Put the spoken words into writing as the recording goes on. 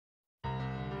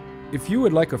If you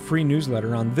would like a free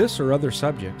newsletter on this or other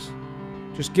subjects,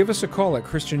 just give us a call at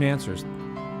Christian Answers.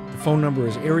 The phone number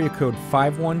is area code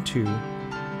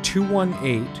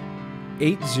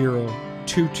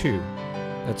 512-218-8022.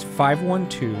 That's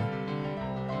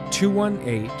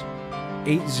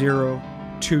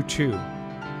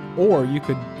 512-218-8022. Or you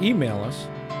could email us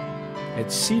at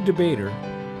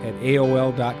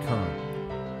cdebater@aol.com.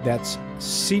 That's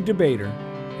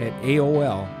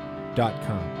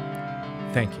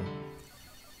cdebater@aol.com. Thank you.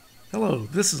 Hello,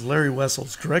 this is Larry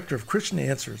Wessels, Director of Christian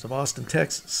Answers of Austin,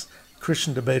 Texas,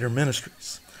 Christian Debater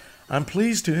Ministries. I'm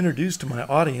pleased to introduce to my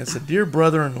audience a dear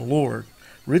brother in the Lord,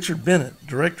 Richard Bennett,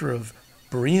 Director of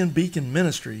Berean Beacon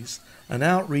Ministries, an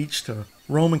outreach to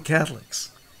Roman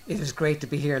Catholics. It is great to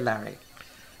be here, Larry.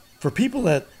 For people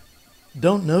that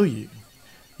don't know you,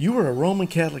 you were a Roman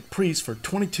Catholic priest for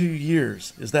 22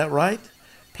 years. Is that right?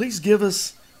 Please give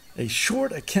us a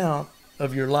short account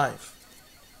of your life.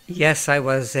 Yes, I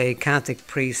was a Catholic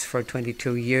priest for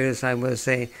 22 years. I was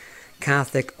a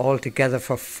Catholic altogether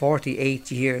for 48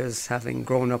 years, having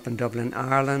grown up in Dublin,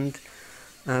 Ireland.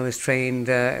 I was trained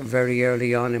very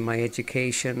early on in my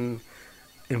education,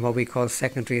 in what we call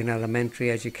secondary and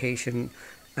elementary education,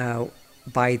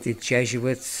 by the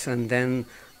Jesuits, and then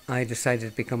I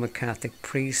decided to become a Catholic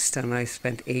priest, and I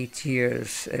spent 8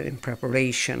 years in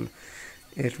preparation.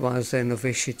 It was a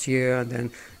novitiate year, and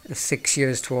then 6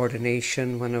 years to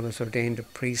ordination when I was ordained a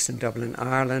priest in Dublin,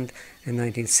 Ireland in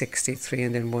 1963,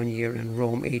 and then 1 year in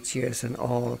Rome, 8 years in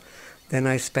all. Then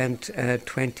I spent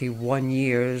 21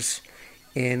 years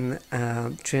in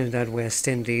Trinidad, West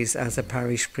Indies as a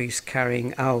parish priest,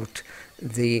 carrying out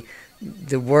the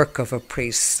work of a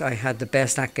priest. I had the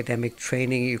best academic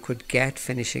training you could get,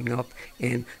 finishing up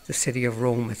in the city of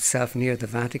Rome itself, near the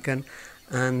Vatican,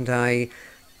 and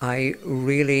I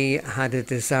really had a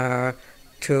desire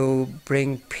to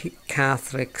bring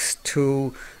Catholics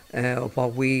to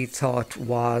what we thought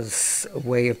was a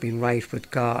way of being right with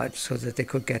God, so that they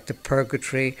could get to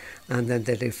purgatory and then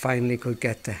that they finally could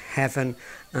get to heaven.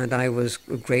 And I was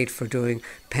great for doing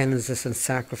penances and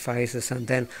sacrifices, and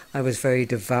then I was very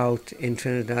devout in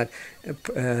Trinidad,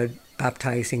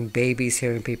 baptizing babies,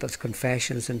 hearing people's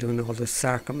confessions and doing all the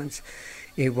sacraments.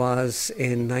 It was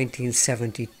in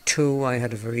 1972 I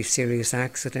had a very serious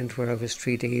accident where I was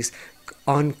 3 days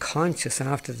unconscious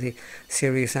after the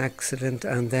serious accident,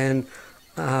 and then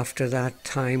after that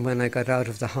time, when I got out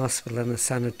of the hospital in a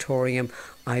sanatorium,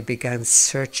 I began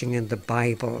searching in the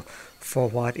Bible for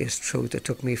what is truth. It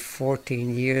took me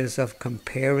 14 years of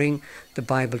comparing the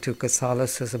Bible to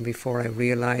Catholicism before I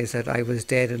realized that I was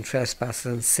dead in trespasses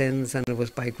and sins, and it was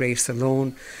by grace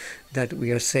alone that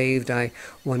we are saved.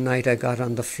 One night I got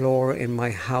on the floor in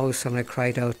my house and I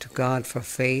cried out to God for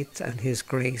faith and His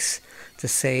grace to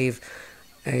save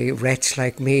a wretch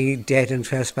like me, dead in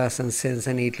trespass and sins,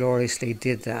 and He gloriously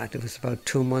did that. It was about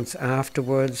 2 months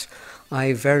afterwards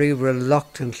I very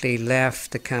reluctantly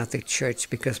left the Catholic Church,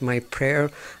 because my prayer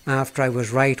after I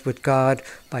was right with God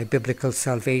by biblical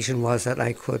salvation was that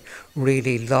I could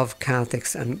really love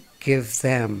Catholics and give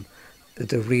them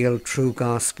the real true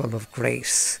gospel of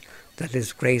grace. That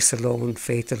is, grace alone,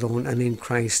 faith alone, and in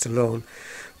Christ alone.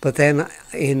 But then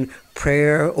in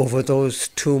prayer over those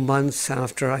 2 months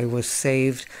after I was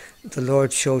saved, the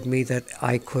Lord showed me that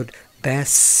I could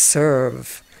best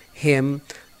serve Him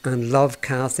and love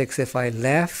Catholics if I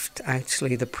left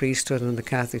actually the priesthood and the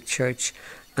Catholic Church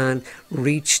and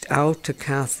reached out to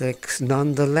Catholics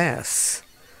nonetheless.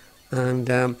 And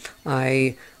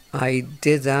I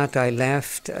did that. I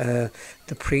left the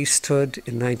priesthood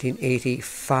in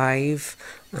 1985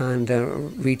 and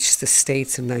reached the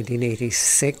States in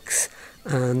 1986.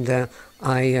 And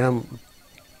I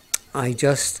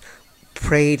just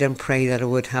prayed and prayed that I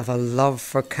would have a love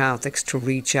for Catholics to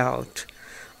reach out.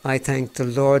 I thank the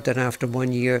Lord that after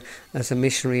 1 year as a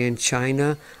missionary in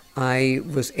China, I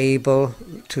was able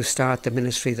to start the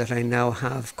ministry that I now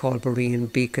have called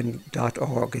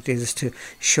BereanBeacon.org. It is to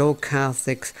show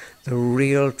Catholics the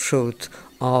real truth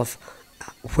of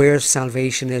where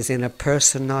salvation is in a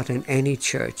person, not in any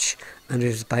church. And it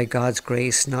is by God's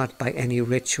grace, not by any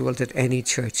ritual that any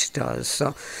church does.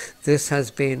 So this has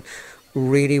been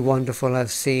really wonderful.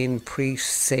 I've seen priests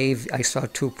saved. I saw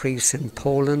 2 priests in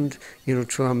Poland,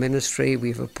 through our ministry.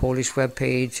 We have a Polish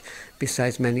webpage,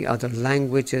 besides many other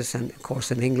languages, and of course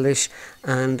in English.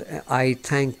 And I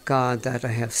thank God that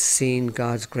I have seen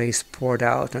God's grace poured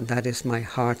out, and that is my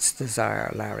heart's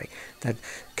desire, Larry, that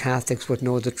Catholics would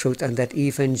know the truth, and that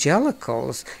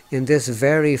evangelicals in this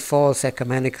very false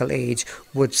ecumenical age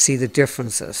would see the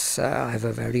differences. I have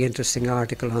a very interesting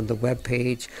article on the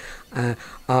webpage,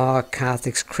 Are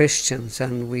Catholics Christians?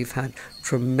 And we've had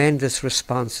tremendous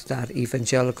response to that,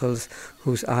 evangelicals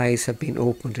whose eyes have been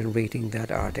opened in reading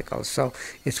that article. So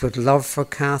it's with love for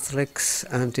Catholics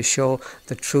and to show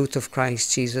the truth of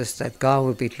Christ Jesus, that God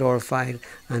will be glorified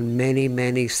and many,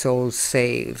 many souls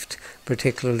saved,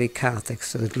 particularly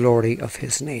Catholics, to the glory of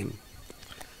his name.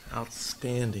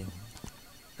 Outstanding.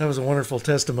 That was a wonderful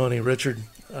testimony, Richard.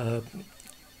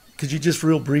 Could you just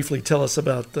real briefly tell us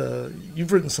about,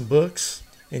 you've written some books,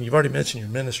 and you've already mentioned your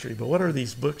ministry, but what are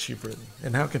these books you've written,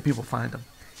 and how can people find them?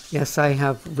 Yes, I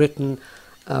have written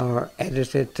or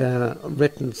edited,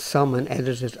 written some and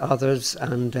edited others,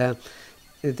 and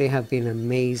they have been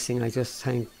amazing. I just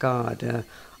thank God.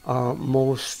 Our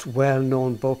most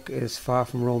well-known book is Far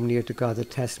From Rome, Near to God, the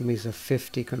Testimonies of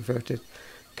 50 Converted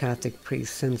Catholic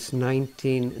Priests. Since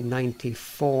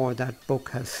 1994, that book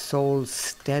has sold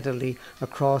steadily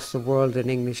across the world in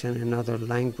English and in other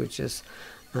languages,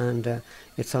 and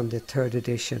it's on the 3rd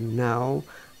edition now.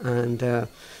 And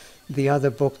the other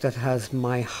book that has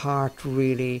my heart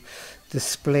really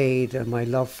displayed and my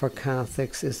love for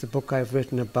Catholics is the book I've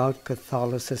written about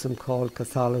Catholicism, called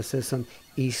Catholicism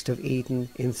East of Eden,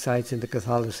 Insights into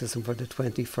Catholicism for the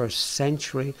 21st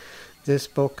Century. This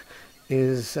book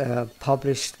is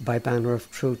published by Banner of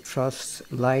Truth Trust,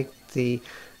 like the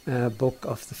book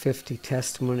of the 50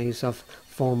 Testimonies of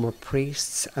Former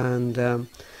Priests, and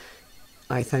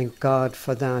I thank God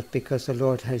for that, because the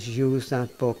Lord has used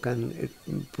that book and it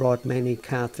brought many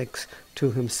Catholics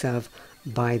to himself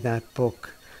by that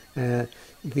book.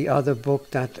 The other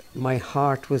book that my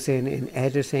heart was in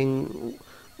editing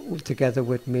together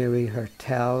with Mary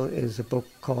Hertel is a book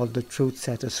called The Truth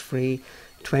Set Us Free.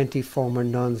 20 former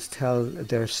nuns tell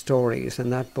their stories,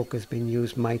 and that book has been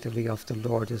used mightily of the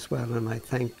Lord as well, and I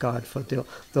thank God for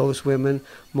those women,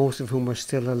 most of whom are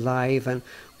still alive and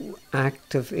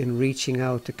active in reaching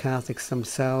out to Catholics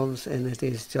themselves, and it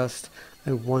is just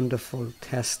a wonderful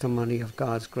testimony of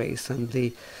God's grace. And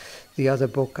the other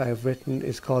book I've written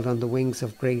is called On the Wings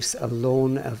of Grace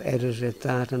Alone. I've edited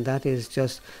that, and that is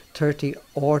just 30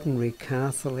 ordinary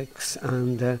Catholics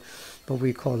and what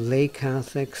we call lay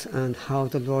Catholics, and how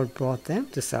the Lord brought them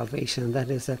to salvation. And that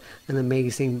is an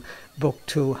amazing book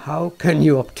too. How can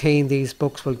you obtain these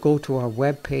books? Well, go to our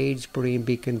webpage,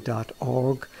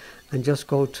 bereanbeacon.org, and just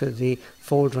go to the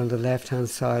folder on the left-hand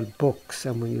side, Books,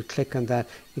 and when you click on that,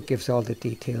 it gives all the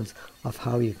details of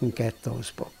how you can get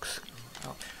those books.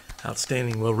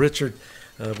 Outstanding. Well, Richard,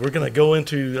 we're going to go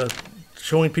into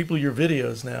showing people your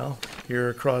videos now here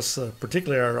across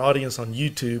particularly our audience on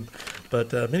YouTube.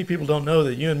 But many people don't know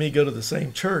that you and me go to the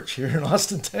same church here in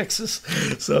Austin, Texas.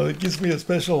 So it gives me a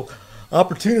special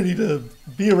opportunity to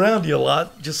be around you a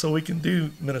lot just so we can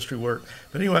do ministry work.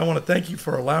 But anyway, I want to thank you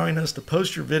for allowing us to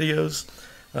post your videos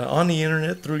on the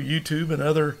internet through YouTube and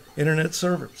other internet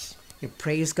servers.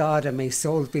 Praise God, and may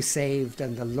souls be saved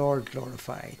and the Lord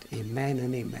glorified. Amen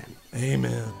and amen.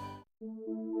 Amen.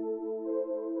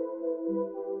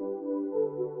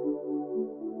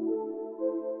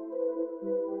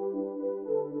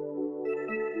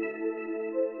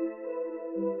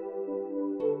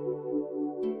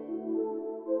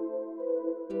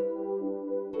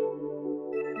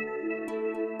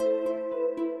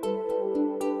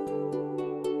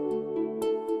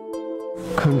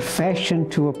 Confession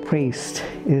to a priest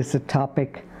is the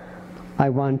topic I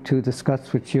want to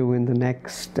discuss with you in the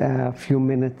next few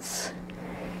minutes.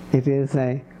 It is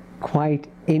a quite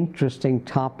interesting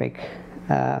topic.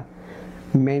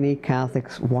 Many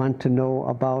Catholics want to know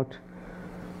about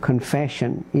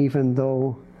confession, even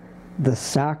though the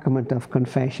sacrament of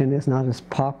confession is not as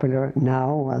popular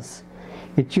now as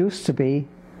it used to be,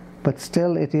 but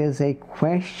still it is a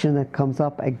question that comes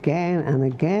up again and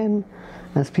again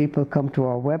as people come to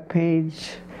our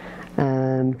webpage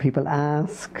and people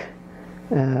ask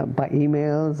by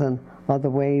emails and other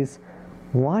ways,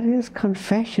 what is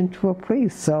confession to a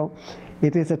priest? So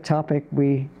it is a topic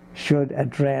we should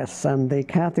address, and the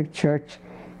Catholic Church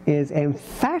is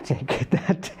emphatic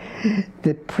that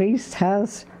the priest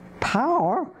has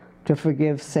power to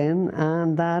forgive sin,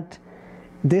 and that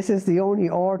this is the only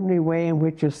ordinary way in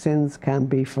which your sins can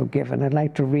be forgiven. I'd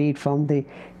like to read from the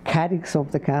Catechism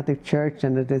of the Catholic Church,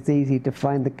 and it is easy to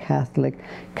find the Catholic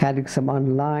Catechism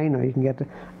online, or you can get,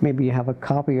 maybe you have a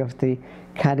copy of the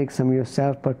Catechism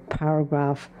yourself, but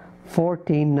paragraph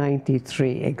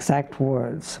 1493, exact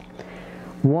words.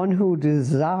 One who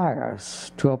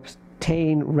desires to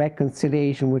obtain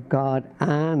reconciliation with God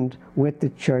and with the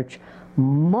church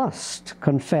must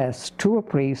confess to a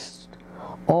priest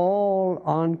all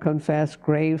unconfessed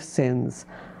grave sins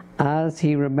as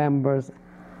he remembers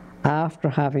after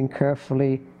having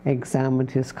carefully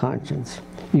examined his conscience.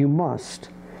 You must.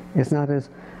 It's not as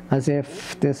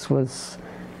if this was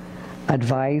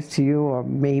advised to you, or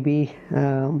maybe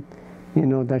you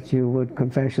know, that you would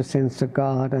confess your sins to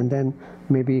God and then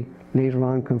maybe later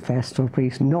on confess to a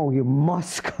priest. No, you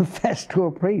must confess to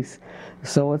a priest.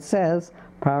 So it says,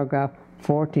 paragraph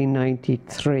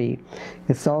 1493.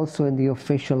 It's also in the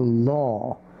official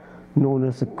law known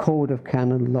as the Code of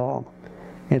Canon Law.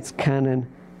 It's Canon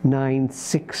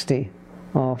 960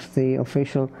 of the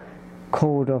official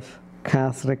Code of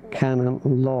Catholic Canon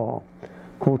Law.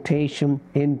 Quotation,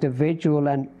 individual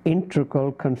and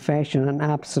integral confession and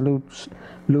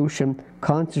absolution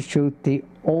constitute the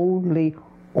only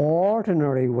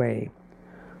ordinary way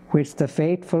which the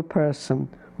faithful person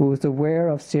who is aware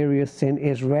of serious sin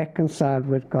is reconciled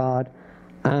with God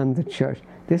and the church.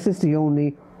 This is the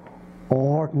only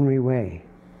ordinary way.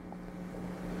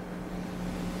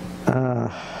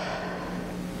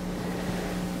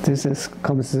 This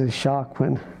comes as a shock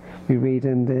when we read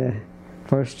in the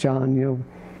 1 John, you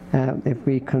know, if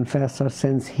we confess our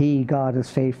sins, He, God, is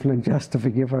faithful and just to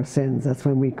forgive our sins. That's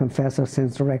when we confess our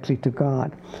sins directly to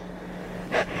God.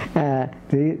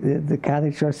 The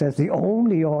Catholic Church says the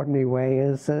only ordinary way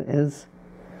is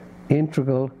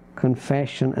integral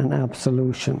confession and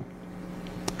absolution.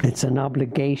 It's an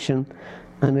obligation,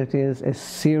 and it is a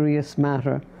serious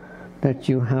matter that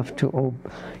you have to,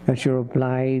 that you're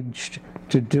obliged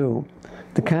to do.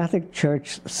 The Catholic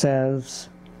Church says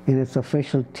in its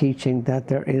official teaching that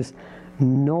there is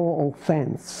no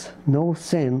offense, no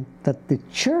sin that the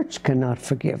Church cannot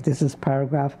forgive. This is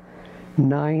paragraph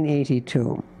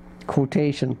 982.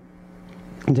 Quotation,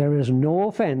 there is no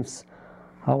offense,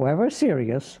 however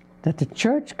serious, that the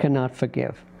Church cannot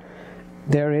forgive.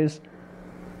 There is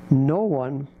no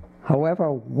one,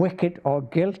 however wicked or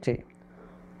guilty,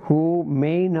 who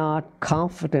may not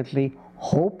confidently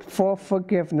hope for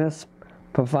forgiveness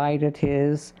provided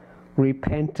his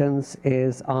repentance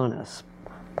is honest.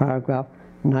 Paragraph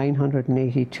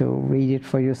 982. Read it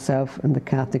for yourself in the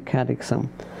Catholic Catechism.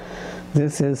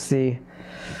 This is the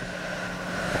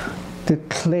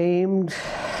claimed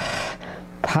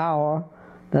power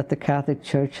that the Catholic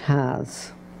Church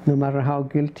has. No matter how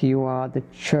guilty you are, the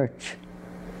Church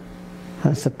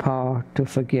has the power to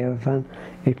forgive, and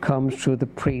it comes through the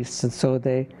priests. And so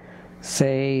they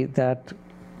say that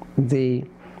the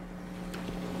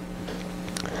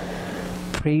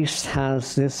priest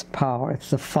has this power.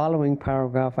 It's the following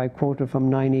paragraph I quoted from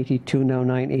 982, now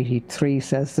 983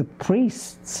 says, the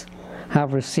priests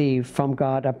have received from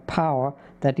God a power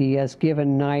that He has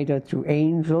given neither to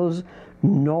angels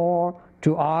nor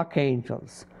to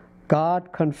archangels.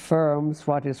 God confirms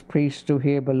what His priests do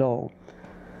here below.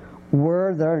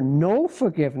 Were there no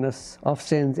forgiveness of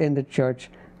sins in the Church,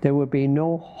 there would be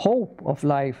no hope of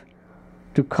life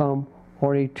to come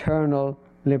or eternal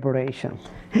liberation.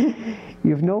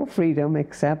 You have no freedom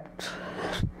except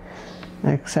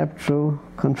through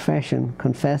confession,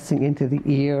 confessing into the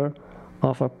ear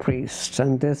of a priest.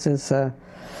 And this is a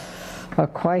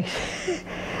quite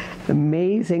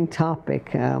amazing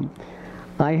topic.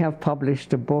 I have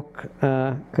published a book,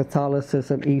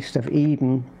 Catholicism East of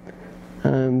Eden,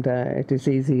 and it is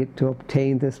easy to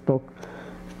obtain this book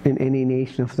in any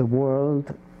nation of the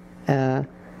world.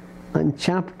 On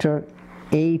chapter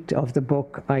 8 of the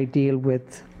book, I deal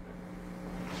with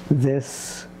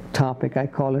this topic. I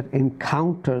call it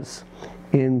Encounters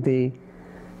in the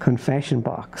Confession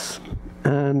Box.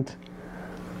 And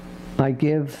I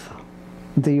give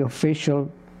the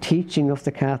official teaching of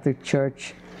the Catholic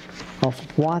Church of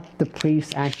what the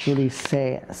priest actually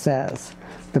says.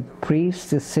 The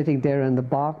priest is sitting there in the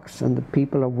box and the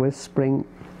people are whispering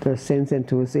their sins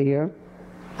into his ear,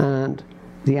 and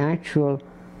the actual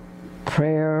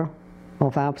prayer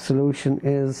of absolution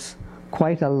is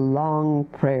quite a long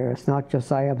prayer. It's not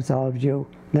just I absolve you.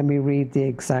 Let me read the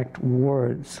exact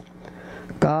words.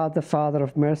 God, the Father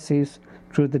of mercies,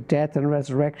 through the death and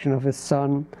resurrection of His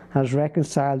Son, has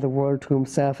reconciled the world to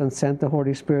Himself and sent the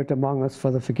Holy Spirit among us for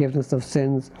the forgiveness of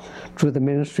sins through the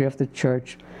ministry of the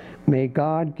Church. May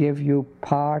God give you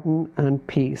pardon and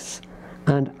peace,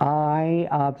 and I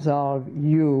absolve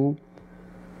you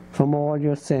from all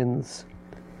your sins.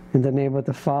 In the name of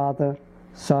the Father,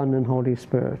 Son, and Holy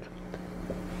Spirit.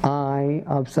 I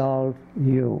absolve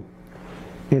you.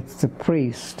 It's the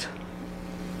priest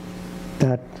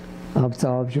that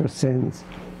absolves your sins.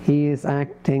 He is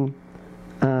acting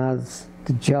as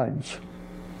the judge.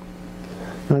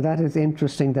 Now that is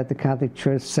interesting that the Catholic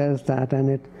Church says that,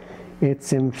 and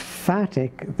it's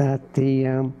emphatic that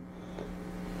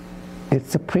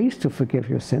it's the priest who forgives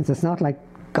your sins. It's not like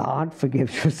God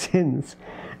forgives your sins,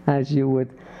 as you would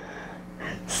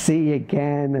see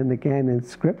again and again in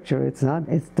Scripture. It's not.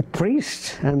 It's the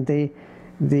priest, and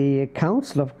the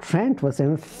Council of Trent was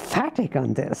emphatic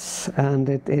on this, and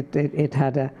it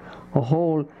had a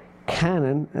whole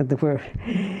canon where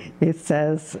it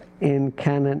says in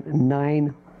Canon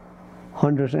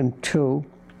 902,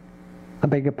 I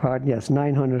beg your pardon, yes,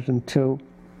 902,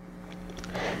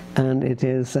 and it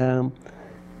is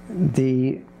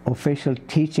the official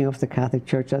teaching of the Catholic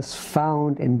Church as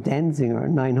found in Denzinger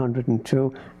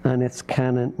 902, and it's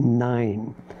Canon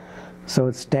 9. So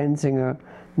it's Denzinger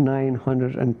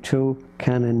 902,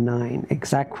 Canon 9,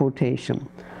 exact quotation.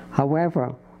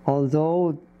 However,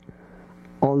 although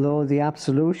the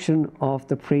absolution of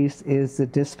the priest is the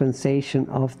dispensation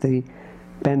of the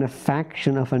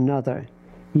benefaction of another,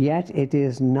 yet it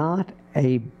is not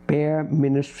a bare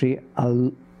ministry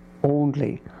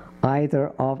only,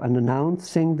 either of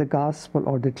announcing the gospel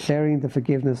or declaring the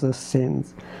forgiveness of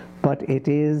sins, but it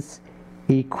is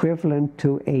equivalent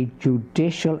to a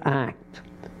judicial act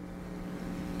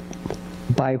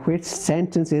by which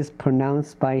sentence is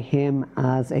pronounced by him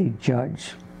as a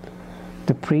judge.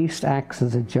 The priest acts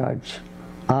as a judge.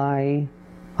 I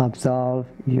absolve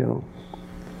you.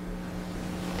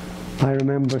 I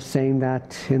remember saying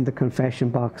that in the confession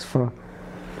box for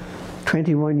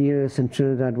 21 years in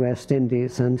Trinidad, West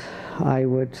Indies, and I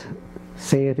would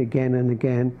say it again and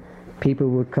again. People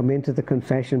would come into the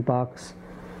confession box.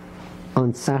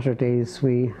 On Saturdays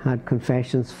we had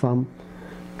confessions from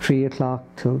 3 o'clock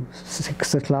to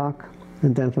 6 o'clock,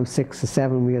 and then from 6 to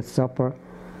 7 we had supper,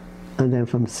 and then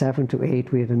from 7 to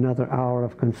 8 we had another hour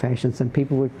of confessions, and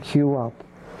people would queue up.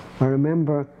 I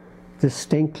remember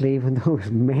distinctly, even though it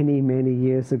was many, many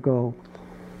years ago,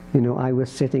 you know, I was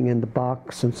sitting in the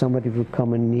box and somebody would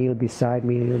come and kneel beside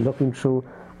me, and you're looking through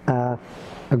a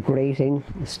grating,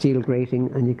 a steel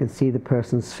grating, and you can see the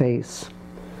person's face.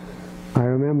 I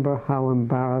remember how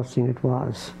embarrassing it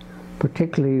was,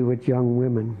 particularly with young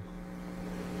women.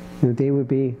 You know, they would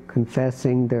be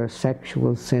confessing their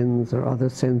sexual sins or other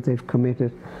sins they've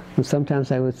committed, and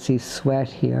sometimes I would see sweat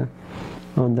here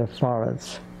on their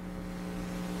foreheads.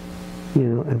 You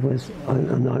know, it was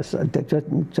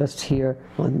just here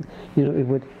on, you know, it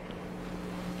would,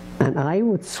 and I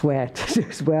would sweat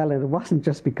as well, and it wasn't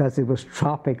just because it was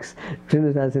tropics,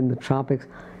 Trinidad's in the tropics.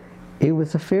 It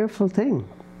was a fearful thing.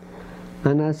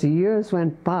 And as the years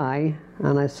went by,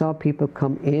 and I saw people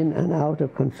come in and out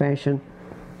of confession,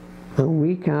 and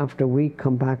week after week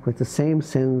come back with the same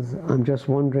sins, I'm just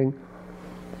wondering,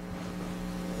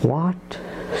 what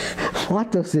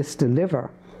does this deliver?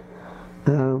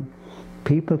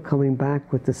 People coming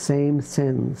back with the same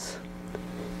sins.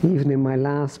 Even in my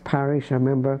last parish, I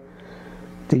remember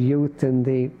the youth in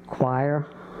the choir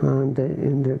and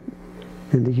in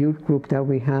the youth group that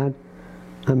we had.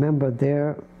 I remember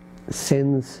their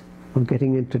sins of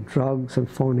getting into drugs and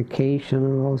fornication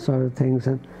and all sorts of things.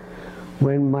 And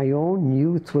when my own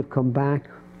youth would come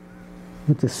back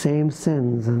with the same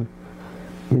sins, and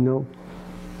you know,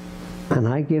 and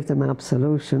I give them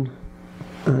absolution,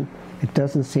 and it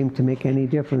doesn't seem to make any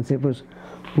difference. It was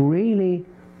really,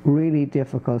 really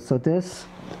difficult. So this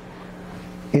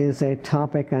is a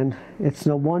topic, and it's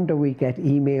no wonder we get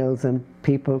emails and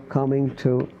people coming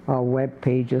to our web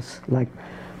pages, like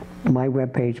my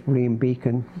web page,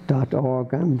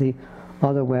 bereanbeacon.org, and the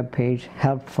other web page,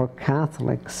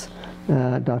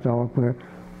 helpforcatholics.org, where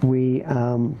we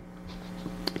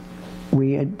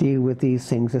deal with these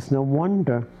things. It's no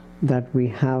wonder that we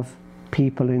have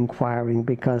people inquiring,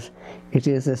 because it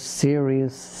is a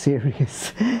serious,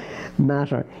 serious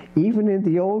matter. Even in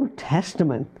the Old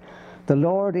Testament, the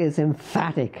Lord is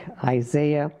emphatic.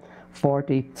 Isaiah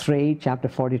 43, chapter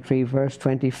 43, verse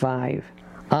 25.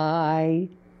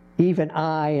 Even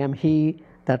I am he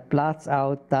that blots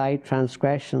out thy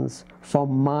transgressions for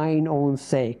mine own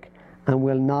sake, and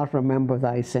will not remember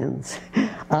thy sins.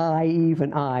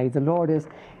 Even I. The Lord is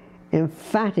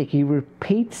emphatic. He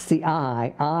repeats the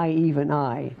I, even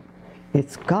I.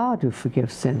 It's God who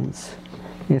forgives sins.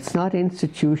 It's not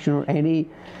institution or any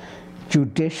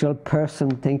judicial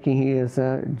person thinking he is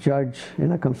a judge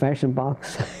in a confession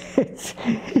box.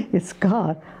 It's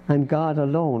God, and God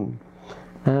alone.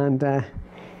 And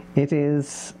it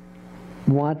is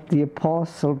what the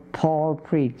Apostle Paul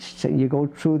preached. You go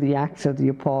through the Acts of the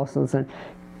Apostles, and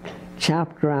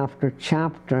chapter after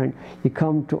chapter, and you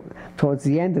come towards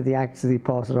the end of the Acts of the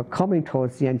Apostles, or coming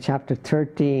towards the end, chapter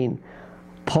 13,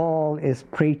 Paul is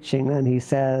preaching, and he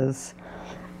says,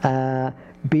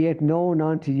 be it known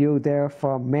unto you,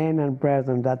 therefore, men and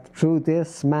brethren, that through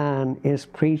this man is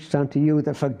preached unto you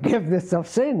the forgiveness of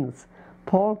sins.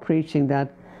 Paul preaching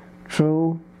that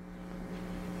through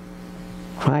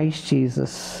Christ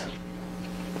Jesus,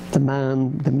 the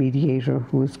man, the mediator,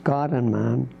 who is God and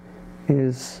man,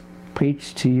 is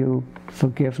preached to you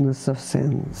forgiveness of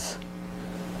sins.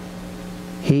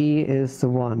 He is the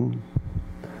one,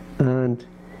 and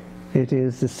it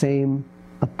is the same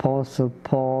Apostle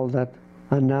Paul that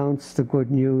announced the good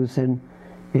news in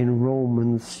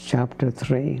Romans chapter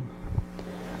 3,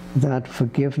 that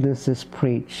forgiveness is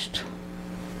preached.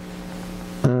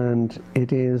 And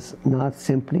it is not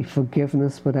simply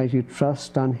forgiveness, but as you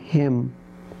trust on Him,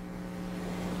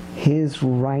 His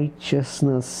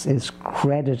righteousness is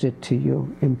credited to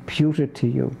you, imputed to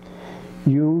you.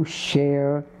 You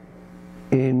share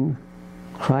in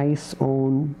Christ's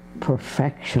own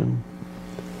perfection.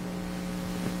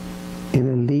 In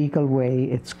a legal way,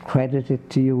 it's credited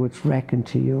to you, it's reckoned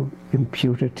to you,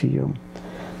 imputed to you.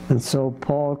 And so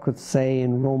Paul could say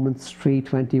in Romans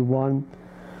 3:21,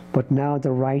 but now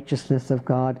the righteousness of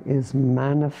God is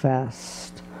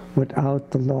manifest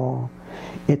without the law.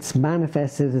 It's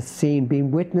manifested, it's seen,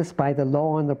 being witnessed by the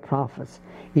law and the prophets,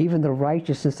 even the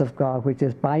righteousness of God, which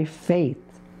is by faith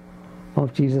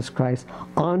of Jesus Christ,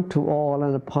 unto all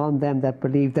and upon them that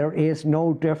believe. There is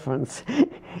no difference.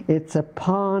 It's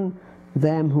upon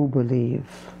them who believe.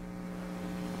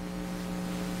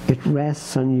 It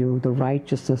rests on you, the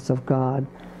righteousness of God,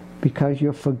 because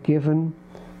you're forgiven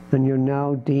and you're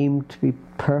now deemed to be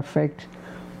perfect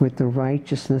with the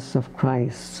righteousness of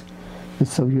Christ. And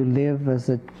so you live as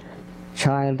a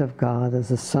child of God,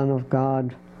 as a son of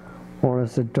God, or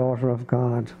as a daughter of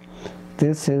God.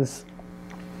 This is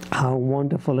how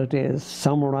wonderful it is,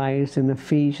 summarized in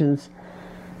Ephesians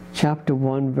chapter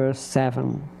 1, verse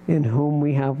 7, in whom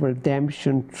we have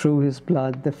redemption through His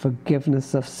blood, the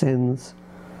forgiveness of sins,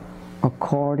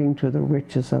 according to the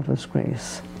riches of His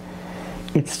grace.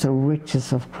 It's the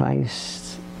riches of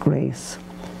Christ's grace.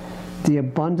 The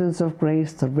abundance of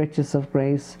grace, the riches of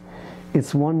grace.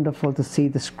 It's wonderful to see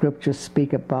the Scriptures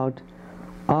speak about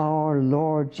our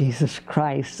Lord Jesus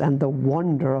Christ and the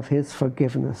wonder of His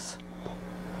forgiveness.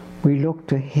 We look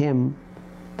to Him,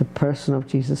 the person of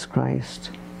Jesus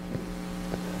Christ.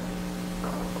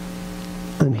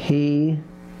 And He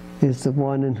is the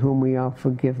one in whom we are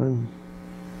forgiven.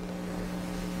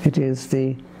 It is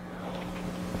the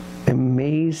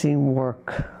amazing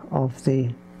work of the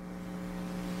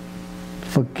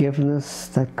forgiveness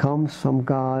that comes from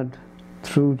God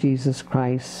through Jesus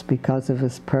Christ because of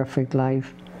His perfect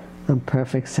life and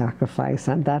perfect sacrifice.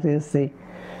 And that is the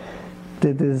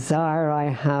desire I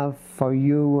have for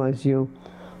you as you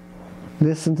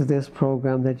listen to this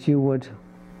program, that you would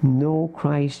know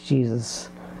Christ Jesus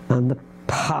and the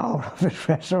power of His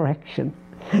resurrection,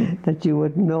 that you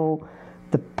would know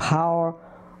the power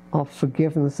of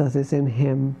forgiveness that is in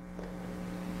Him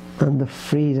and the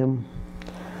freedom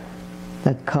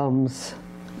that comes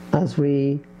as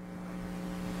we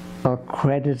are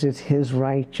credited His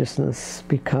righteousness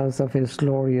because of His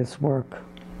glorious work.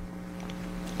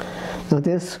 Now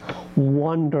this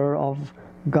wonder of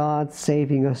God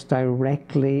saving us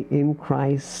directly in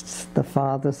Christ, the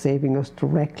Father saving us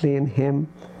directly in Him,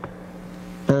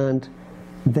 and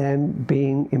then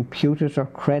being imputed or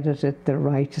credited the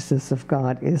righteousness of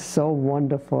God is so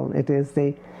wonderful. It is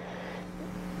the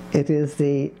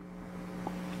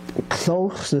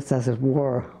closeness, as it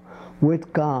were,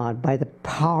 with God by the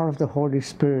power of the Holy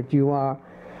Spirit. You are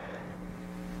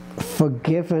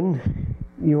forgiven,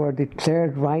 you are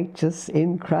declared righteous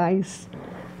in Christ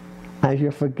as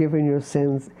you're forgiven your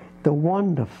sins. The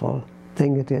wonderful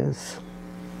thing it is.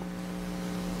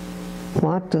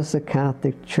 What does the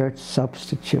Catholic Church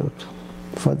substitute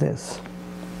for this?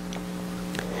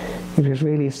 It is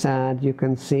really sad. You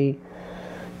can see,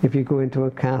 if you go into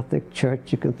a Catholic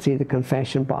church, you can see the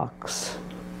confession box.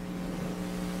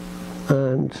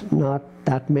 And not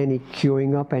that many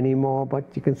queuing up anymore, but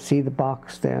you can see the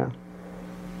box there.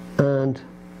 And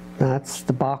that's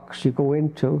the box you go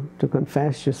into to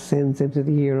confess your sins into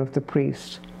the ear of the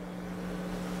priest.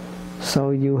 So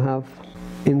you have,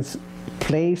 in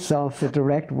place of the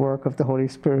direct work of the Holy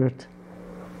Spirit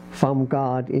from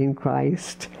God in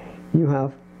Christ, you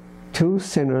have two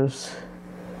sinners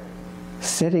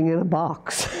sitting in a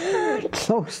box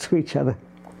close to each other.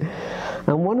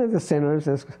 And one of the sinners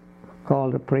is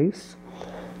called a priest,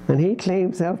 and he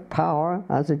claims to have power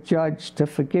as a judge to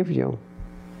forgive you.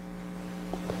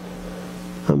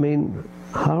 I mean,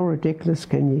 how ridiculous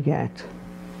can you get?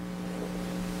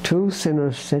 Two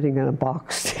sinners sitting in a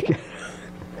box together.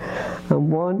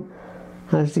 And one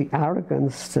has the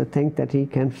arrogance to think that he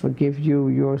can forgive you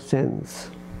your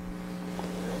sins.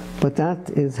 But that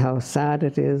is how sad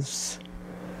it is,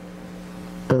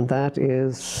 and that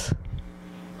is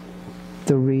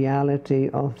the reality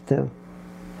of the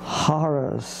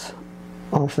horrors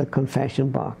of the confession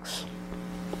box.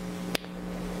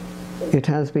 It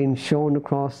has been shown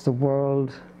across the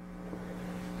world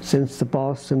since the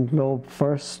Boston Globe,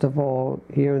 first of all,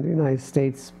 here in the United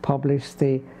States, published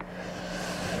the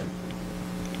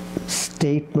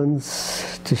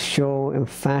statements to show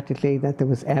emphatically that there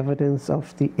was evidence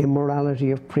of the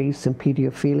immorality of priests and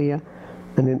pedophilia,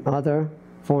 and in other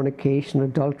fornication,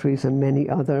 adulteries, and many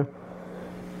other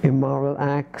immoral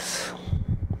acts,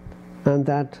 and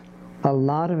that a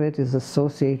lot of it is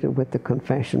associated with the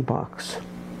confession box.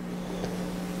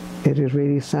 It is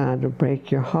really sad to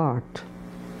break your heart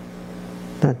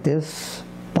that this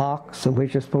box in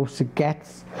which you're supposed to get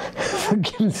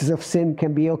forgiveness of sin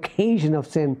can be occasion of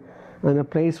sin, and a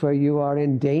place where you are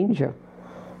in danger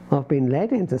of being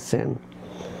led into sin.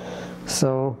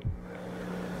 So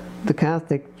the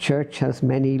Catholic Church has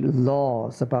many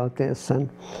laws about this, and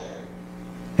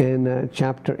in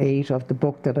chapter 8 of the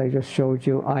book that I just showed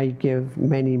you, I give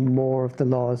many more of the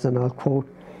laws, and I'll quote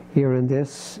here in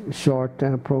this short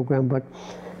program, but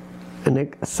an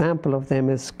example of them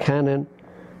is Canon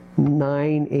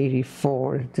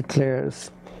 984. It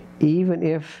declares, even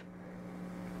if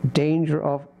danger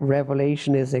of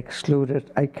revelation is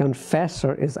excluded, a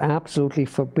confessor is absolutely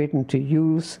forbidden to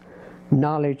use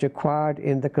knowledge acquired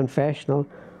in the confessional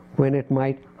when it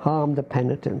might harm the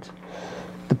penitent.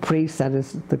 The priest, that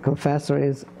is the confessor,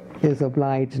 is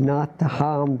obliged not to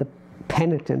harm the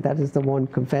penitent, that is the one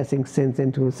confessing sins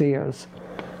into his ears,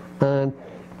 and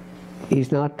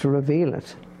he's not to reveal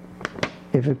it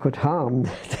if it could harm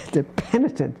the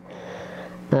penitent.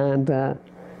 And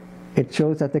it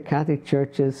shows that the Catholic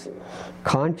Church is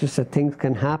conscious that things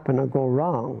can happen or go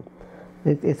wrong.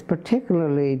 It's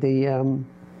particularly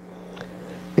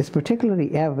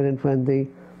evident when the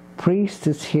priest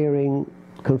is hearing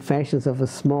confessions of a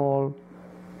small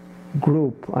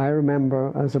group. I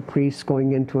remember as a priest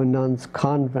going into a nun's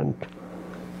convent,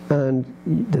 and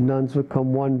the nuns would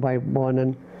come one by one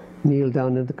and kneel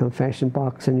down in the confession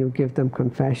box, and you give them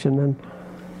confession,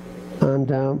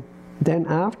 and then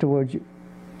afterwards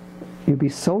you'd be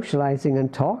socializing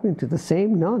and talking to the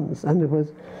same nuns, and it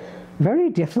was very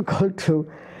difficult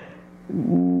to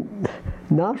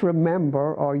not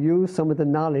remember or use some of the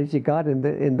knowledge you got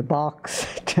in the box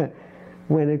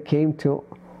when it came to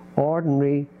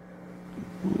ordinary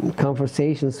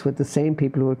conversations with the same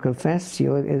people who would confess to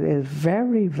you. It is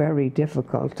very, very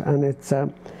difficult, and it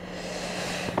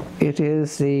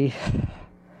is the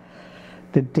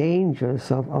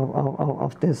dangers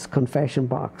of this confession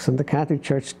box. And the Catholic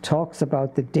Church talks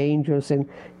about the dangers in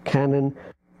canon.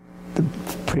 The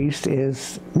priest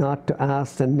is not to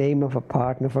ask the name of a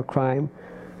partner for crime,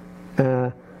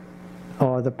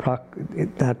 or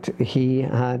that he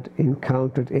had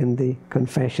encountered in the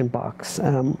confession box.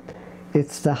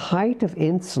 It's the height of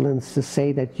insolence to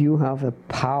say that you have the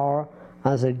power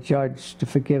as a judge to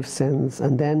forgive sins,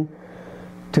 and then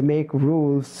to make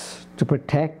rules to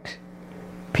protect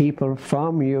people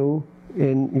from you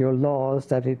in your laws,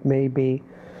 that it may be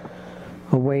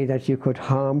a way that you could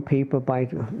harm people by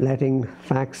letting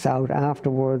facts out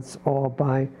afterwards, or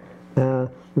by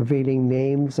revealing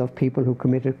names of people who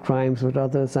committed crimes with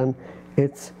others. And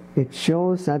it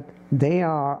shows that they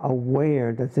are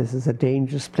aware that this is a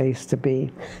dangerous place to be.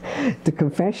 The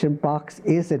confession box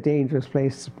is a dangerous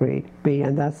place to be,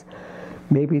 and that's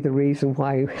maybe the reason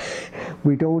why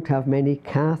we don't have many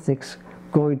Catholics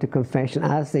going to confession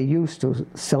as they used to.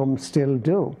 Some still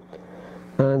do,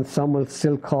 and some will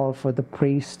still call for the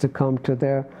priest to come to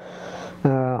their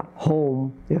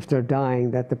home if they're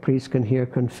dying, that the priest can hear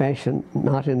confession,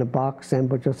 not in a box then,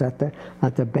 but just at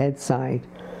the bedside.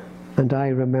 And I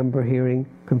remember hearing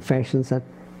confessions at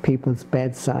people's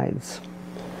bedsides.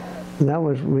 And that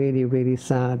was really, really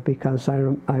sad, because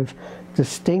I've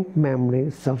distinct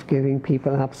memories of giving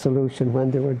people absolution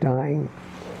when they were dying.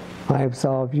 I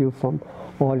absolve you from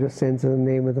all your sins in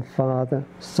the name of the Father,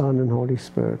 Son, and Holy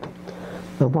Spirit.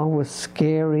 And what was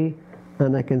scary,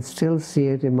 and I can still see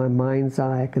it in my mind's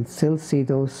eye, I can still see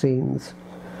those scenes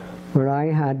where I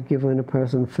had given a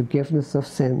person forgiveness of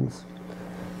sins,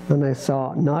 and I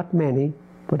saw not many,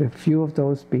 but a few of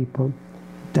those people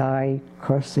die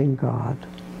cursing God.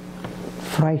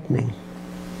 Frightening.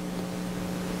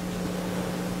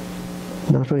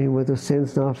 Not only were the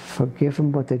sins not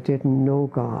forgiven, but they didn't know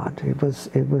God. It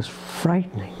was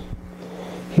frightening.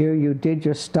 Here you did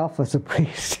your stuff as a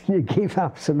priest, and you gave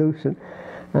absolution,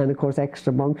 and of course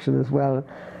extra unction as well.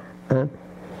 The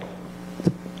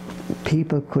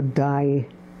people could die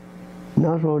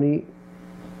not only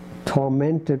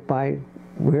tormented by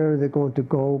where they're going to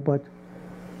go, but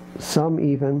some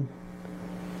even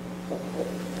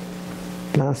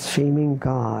blaspheming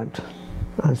God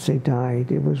as they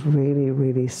died. It was really,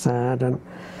 really sad. And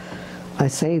I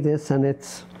say this, and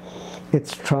it's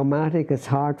traumatic. It's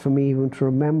hard for me even to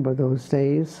remember those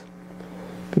days,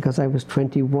 because I was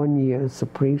 21 years a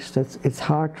priest. It's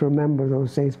hard to remember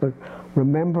those days, but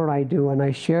remember I do, and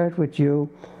I share it with you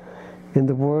in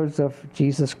the words of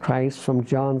Jesus Christ from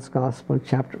John's Gospel,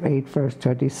 chapter 8, verse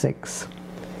 36.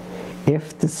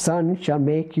 If the Son shall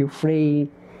make you free,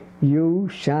 you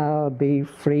shall be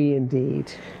free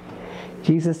indeed.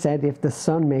 Jesus said, if the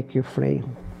Son make you free,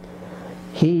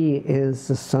 He is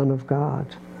the Son of God,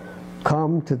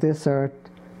 come to this earth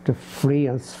to free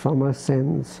us from our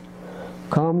sins,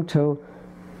 come to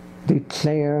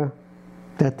declare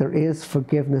that there is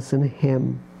forgiveness in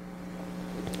Him,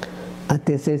 that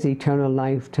this is eternal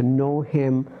life, to know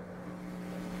Him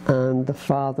and the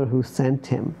Father who sent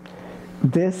Him.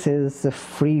 This is the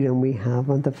freedom we have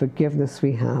and the forgiveness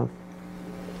we have.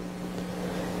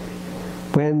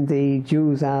 When the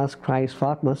Jews asked Christ,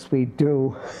 what must we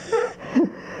do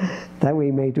that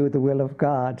we may do the will of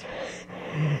God?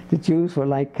 The Jews were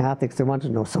like Catholics. They wanted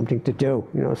to know something to do,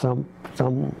 you know,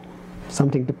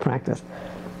 something to practice.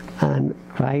 And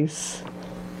Christ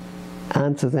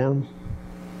answered them,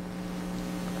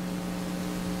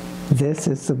 this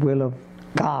is the will of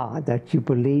God, that you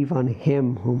believe on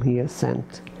Him whom He has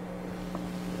sent.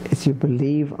 It's you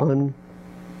believe on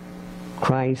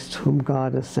Christ whom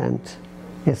God has sent.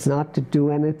 It's not to do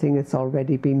anything, it's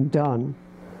already been done.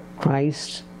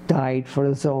 Christ died for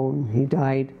His own. He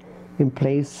died in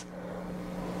place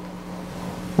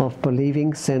of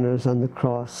believing sinners on the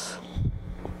cross.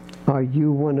 Are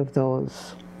you one of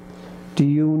those? Do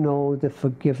you know the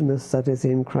forgiveness that is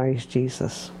in Christ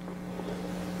Jesus?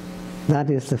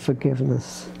 That is the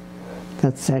forgiveness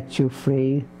that sets you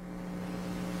free,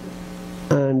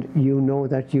 and you know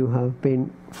that you have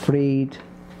been freed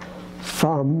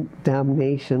from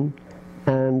damnation,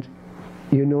 and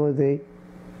you know the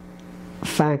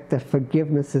fact that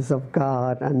forgiveness is of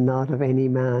God and not of any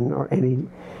man or any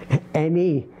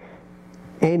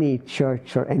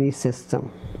church or any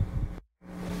system.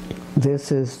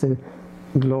 This is the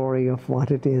glory of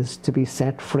what it is to be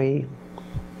set free.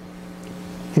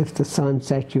 If the Son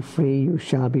set you free, you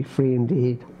shall be free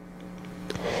indeed.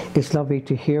 It's lovely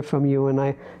to hear from you, and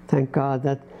I thank God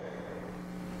that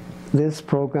this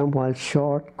program, while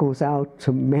short, goes out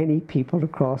to many people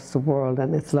across the world,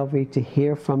 and it's lovely to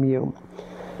hear from you.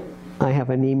 I have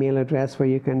an email address where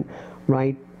you can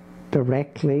write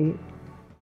directly.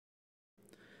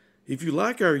 If you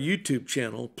like our YouTube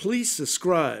channel, please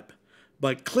subscribe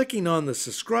by clicking on the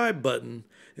subscribe button,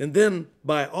 and then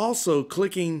by also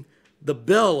clicking the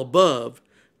bell above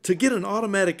to get an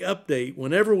automatic update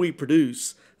whenever we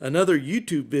produce another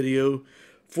YouTube video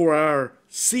for our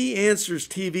See Answers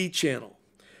TV channel.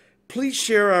 Please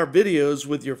share our videos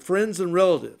with your friends and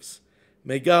relatives.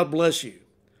 May God bless you.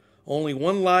 Only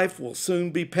one life will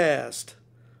soon be passed.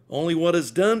 Only what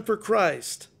is done for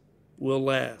Christ will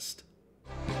last.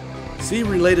 See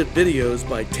related videos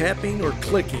by tapping or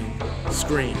clicking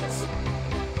screens.